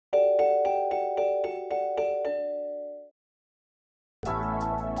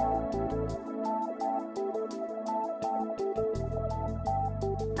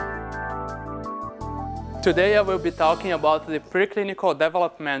Today I will be talking about the preclinical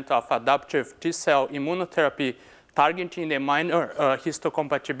development of adaptive T-cell immunotherapy targeting the minor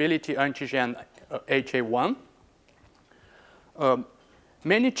histocompatibility antigen HA-1.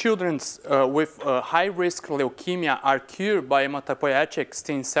 Many children with high-risk leukemia are cured by hematopoietic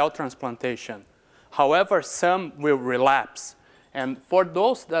stem cell transplantation. However, some will relapse. And for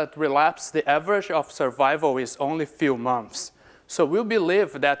those that relapse, the average of survival is only a few months. So we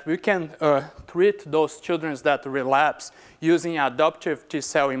believe that we can treat those children that relapse using adoptive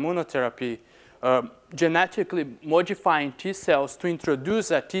T-cell immunotherapy, genetically modifying T-cells to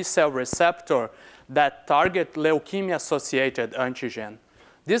introduce a T-cell receptor that target leukemia-associated antigen.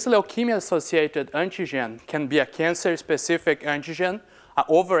 This leukemia-associated antigen can be a cancer-specific antigen, an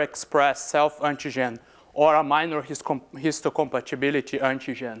overexpressed self-antigen, or a minor histocompatibility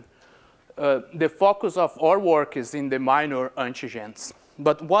antigen. The focus of our work is in the minor antigens.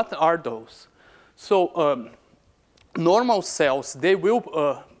 But what are those? So normal cells, they will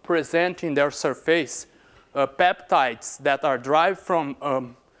present in their surface peptides that are derived from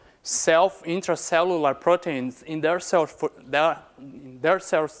intracellular proteins in their cell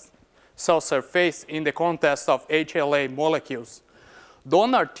surface in the context of HLA molecules.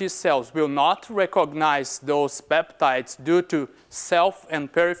 Donor T cells will not recognize those peptides due to self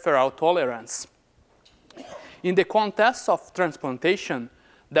and peripheral tolerance. In the context of transplantation,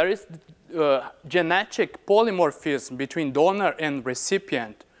 there is genetic polymorphism between donor and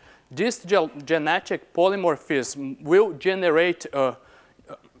recipient. This genetic polymorphism will generate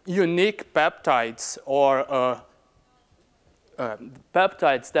unique peptides or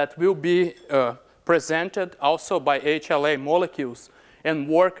peptides that will be presented also by HLA molecules and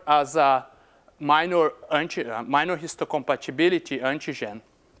work as a minor histocompatibility antigen.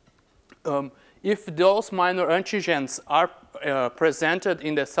 If those minor antigens are presented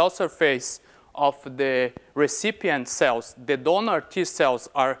in the cell surface of the recipient cells, the donor T cells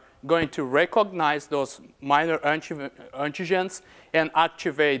are going to recognize those minor antigens and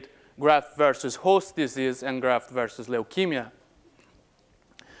activate graft versus host disease and graft versus leukemia.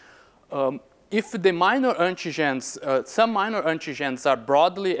 If the minor antigens, some minor antigens are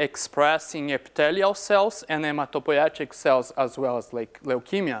broadly expressed in epithelial cells and hematopoietic cells as well as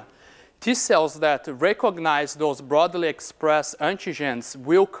leukemia, T cells that recognize those broadly expressed antigens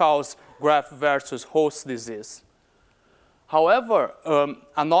will cause graft versus host disease. However,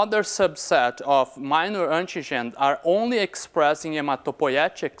 another subset of minor antigens are only expressed in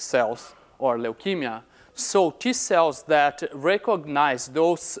hematopoietic cells or leukemia. So T cells that recognize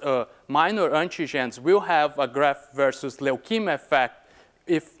those minor antigens will have a graft versus leukemia effect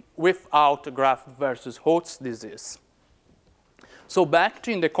without graft versus host disease. So back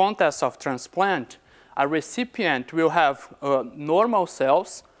to in the context of transplant, a recipient will have normal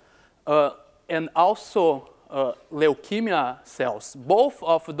cells and also leukemia cells. Both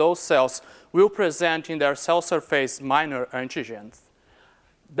of those cells will present in their cell surface minor antigens.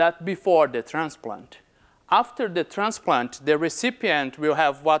 That before the transplant. After the transplant, the recipient will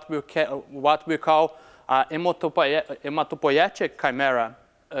have what we call a hematopoietic chimera.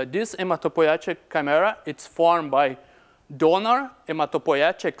 This hematopoietic chimera, it's formed by donor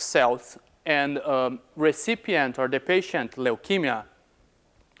hematopoietic cells and recipient or the patient leukemia.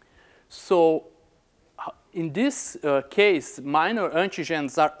 So in this case, minor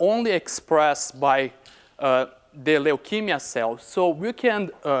antigens are only expressed by the leukemia cells. So we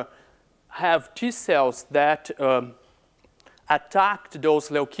can have T cells that attack those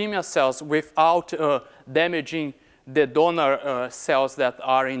leukemia cells without damaging the donor cells that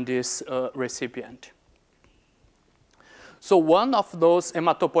are in this recipient. So one of those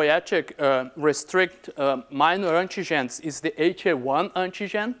hematopoietic restricted minor antigens is the HA-1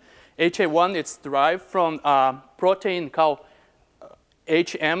 antigen. HA-1 is derived from a protein called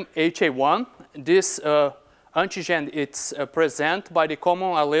HA-1. This antigen is present by the common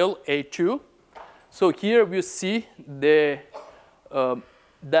allele A2. So here we see that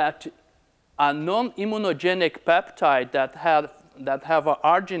a non-immunogenic peptide that have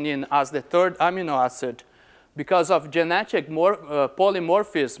arginine as the third amino acid, because of genetic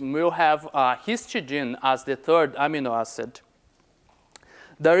polymorphism, will have histidine as the third amino acid.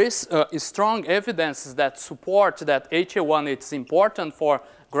 There is strong evidence that support that HA-1 is important for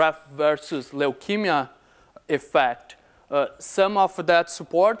graft versus leukemia effect. Some of that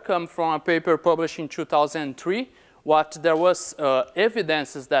support come from a paper published in 2003. What there was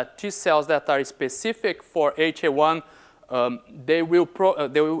evidence is that T cells that are specific for HA-1, they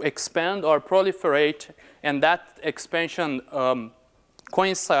will expand or proliferate, and that expansion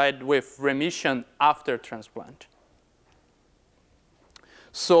coincide with remission after transplant.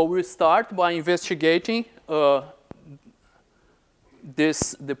 So we start by investigating the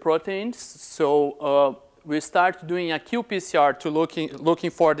proteins. So we start doing a qPCR to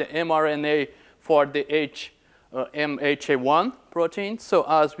looking for the mRNA for the HA-1 protein. So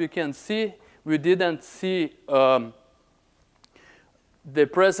as we can see, we didn't see the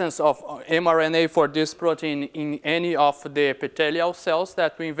presence of mRNA for this protein in any of the epithelial cells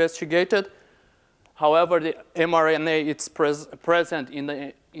that we investigated. However, the mRNA is present in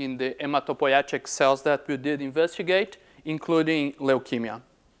the hematopoietic cells that we did investigate, including leukemia.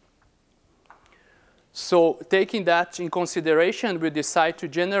 So taking that in consideration, we decide to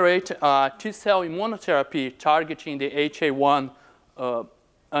generate a T-cell immunotherapy targeting the HA-1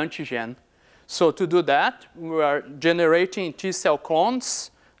 antigen. So to do that, we are generating T-cell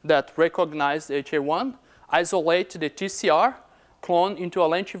clones that recognize the HA-1, isolate the TCR, clone into a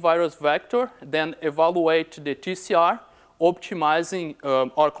lentivirus vector, then evaluate the TCR, optimizing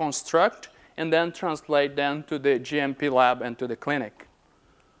our construct, and then translate them to the GMP lab and to the clinic.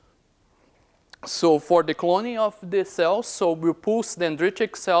 So for the cloning of the cells, so we pulse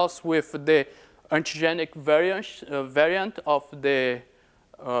dendritic cells with the antigenic variant of the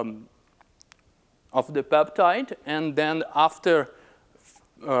peptide, and then after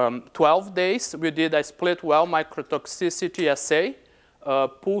 12 days, we did a split well microtoxicity assay,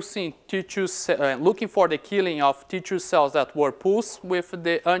 pulsing T2, looking for the killing of T2 cells that were pulsed with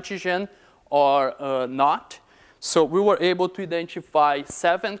the antigen or not. So we were able to identify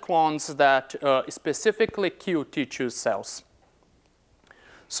 7 clones that specifically kill T2 cells.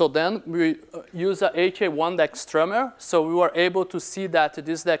 So then we use a HA-1 dextramer. So we were able to see that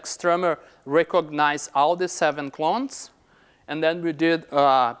this dextramer recognized all the 7 clones. And then we did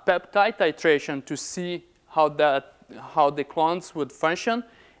peptide titration to see how the clones would function.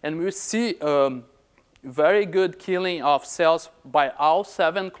 And we see very good killing of cells by all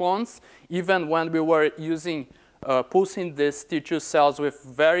 7 clones, even when we were using pulsing these T2 cells with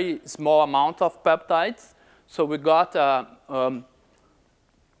very small amount of peptides. So we got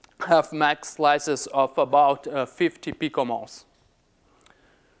half max slices of about 50 picomoles.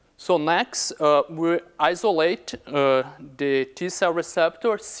 So next, we isolate the T-cell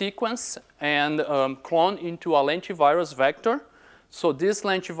receptor sequence and clone into a lentivirus vector. So this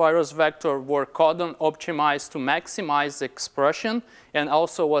lentivirus vector were codon optimized to maximize expression and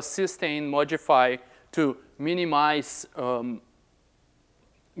also was cysteine modified to minimize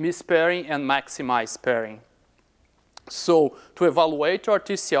mispairing and maximize pairing. So to evaluate our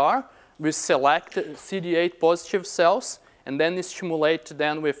TCR, we select CD8 positive cells and then stimulate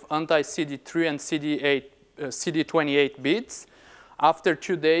them with anti-CD3 and CD28 beads. After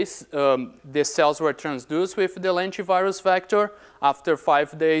 2 days, the cells were transduced with the lentivirus vector. After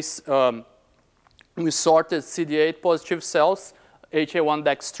 5 days, we sorted CD8 positive cells, HA-1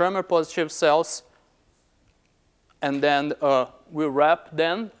 dextramer positive cells, and then we wrap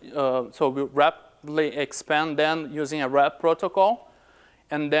them. So we rapidly expand them using a wrap protocol.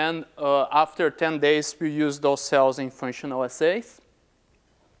 And then after 10 days, we use those cells in functional assays.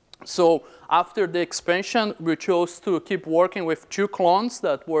 So after the expansion, we chose to keep working with 2 clones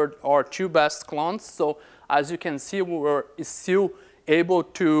that were our 2 best clones. So as you can see, we were still able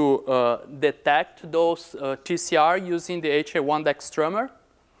to detect those TCR using the HA-1 dextramer.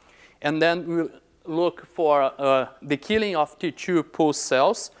 And then we look for the killing of T2 pulse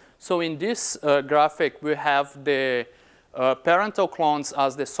cells. So in this graphic, we have the parental clones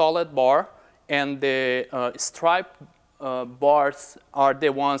as the solid bar, and the striped bars are the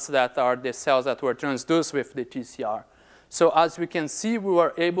ones that are the cells that were transduced with the TCR. So as we can see, we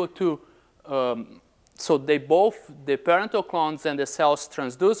were able to, so the parental clones and the cells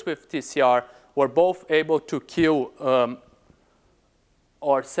transduced with TCR were both able to kill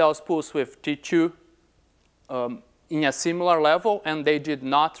our cells pulsed with T2 in a similar level, and they did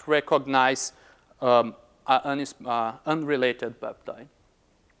not recognize unrelated peptide.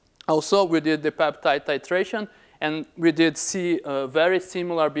 Also, we did the peptide titration, and we did see very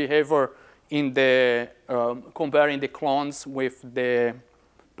similar behavior in the comparing the clones with the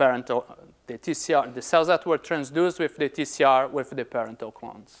parental, the TCR, the cells that were transduced with the TCR with the parental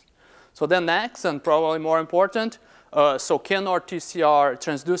clones. So then next, and probably more important, so can our TCR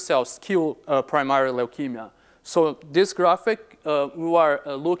transduced cells kill primary leukemia? So this graphic, we are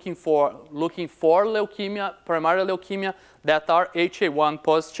looking for leukemia, primary leukemia, that are HA-1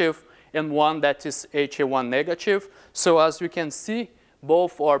 positive and one that is HA-1 negative. So as we can see,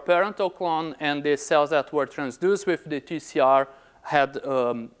 both our parental clone and the cells that were transduced with the TCR had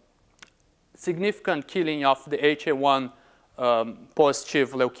significant killing of the HA-1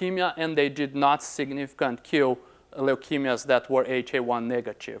 positive leukemia, and they did not significant kill leukemias that were HA-1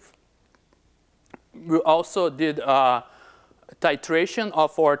 negative. We also did titration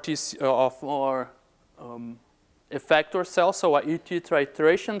of our effector cells, so a ET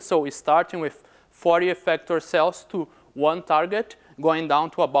titration. So we're starting with 40 effector cells to one target, going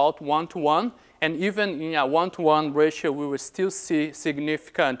down to about 1:1. And even in a 1:1 ratio, we will still see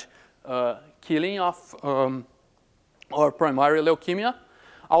significant killing of our primary leukemia.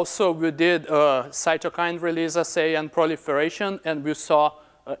 Also, we did cytokine release assay and proliferation, and we saw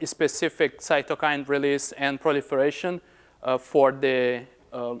specific cytokine release and proliferation for the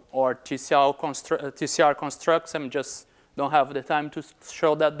or TCR constructs. I just don't have the time to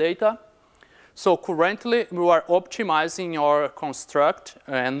show that data. So currently, we are optimizing our construct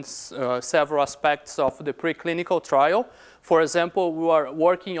and several aspects of the preclinical trial. For example, we are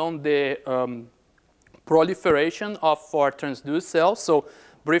working on the proliferation of our transduced cells. So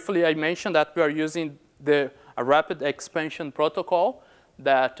briefly, I mentioned that we are using a rapid expansion protocol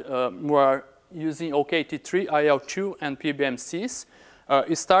that we are using OKT3, IL-2, and PBMCs.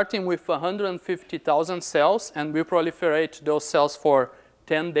 Starting with 150,000 cells, and we proliferate those cells for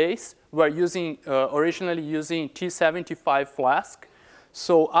 10 days. We are originally using T75 flask.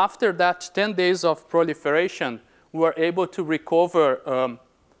 So after that 10 days of proliferation, we were able to recover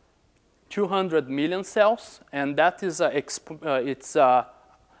 200 million cells, and that is it's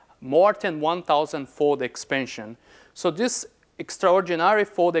more than 1,000-fold expansion. So this extraordinary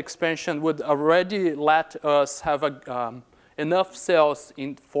fold expansion would already let us have enough cells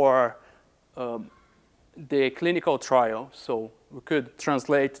for the clinical trial, so we could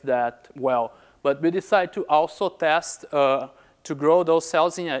translate that well. But we decided to also test to grow those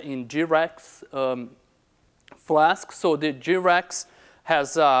cells in G-Rex flasks. So the G-Rex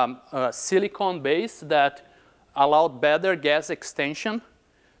has a silicone base that allowed better gas extension.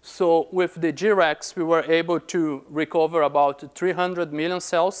 So with the G-Rex, we were able to recover about 300 million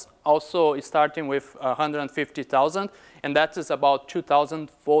cells, also starting with 150,000, and that is about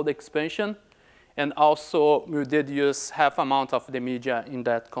 2,000-fold expansion. And also, we did use half amount of the media in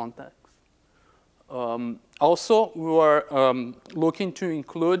that context. Also, we were looking to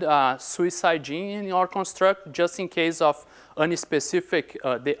include a suicide gene in our construct, just in case of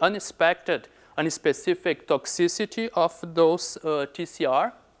the unexpected, unspecific toxicity of those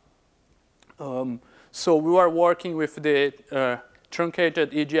TCR. So we were working with the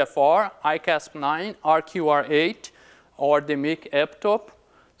truncated EGFR, ICASP9, RQR8, or the MYC epitope.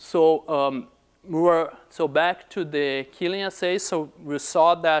 So back to the killing assay. So we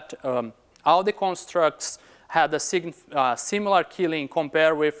saw that all the constructs had a similar killing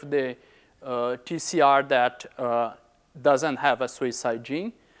compared with the TCR that doesn't have a suicide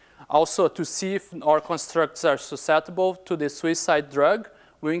gene. Also, to see if our constructs are susceptible to the suicide drug,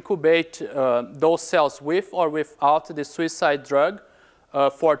 we incubate those cells with or without the suicide drug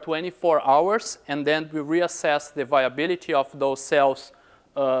for 24 hours, and then we reassess the viability of those cells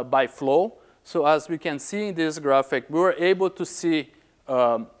by flow. So as we can see in this graphic, we were able to see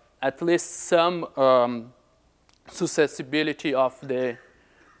at least some susceptibility of the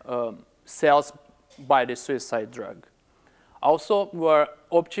cells by the suicide drug. Also, we're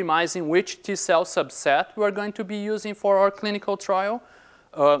optimizing which T-cell subset we're going to be using for our clinical trial.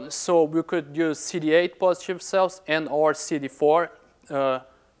 So we could use CD8 positive cells and or CD4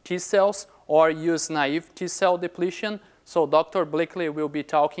 T cells, or use naive T-cell depletion. So Dr. Blickley will be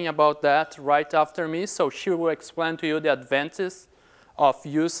talking about that right after me. So she will explain to you the advantages of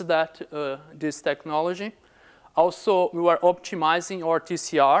use this technology. Also, we were optimizing our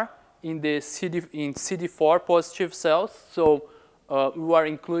TCR in CD4 positive cells. So we are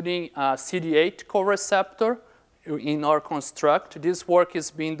including a CD8 co-receptor in our construct. This work is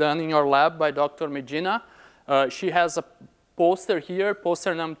being done in our lab by Dr. Medina. She has a poster here,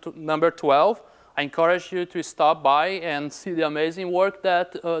 poster number 12. I encourage you to stop by and see the amazing work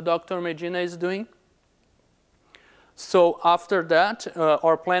that Dr. Medina is doing. So after that,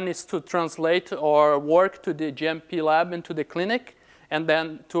 our plan is to translate our work to the GMP lab and to the clinic, and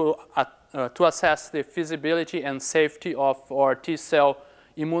then to assess the feasibility and safety of our T-cell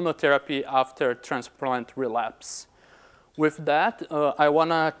immunotherapy after transplant relapse. With that, I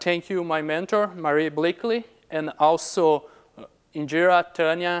want to thank you, my mentor, Marie Blickley, and also Indira,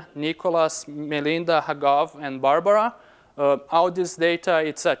 Tanya, Nicholas, Melinda, Hagov, and Barbara. All this data,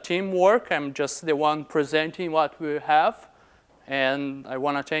 it's a teamwork. I'm just the one presenting what we have. And I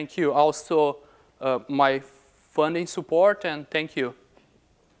want to thank you also my funding support, and thank you.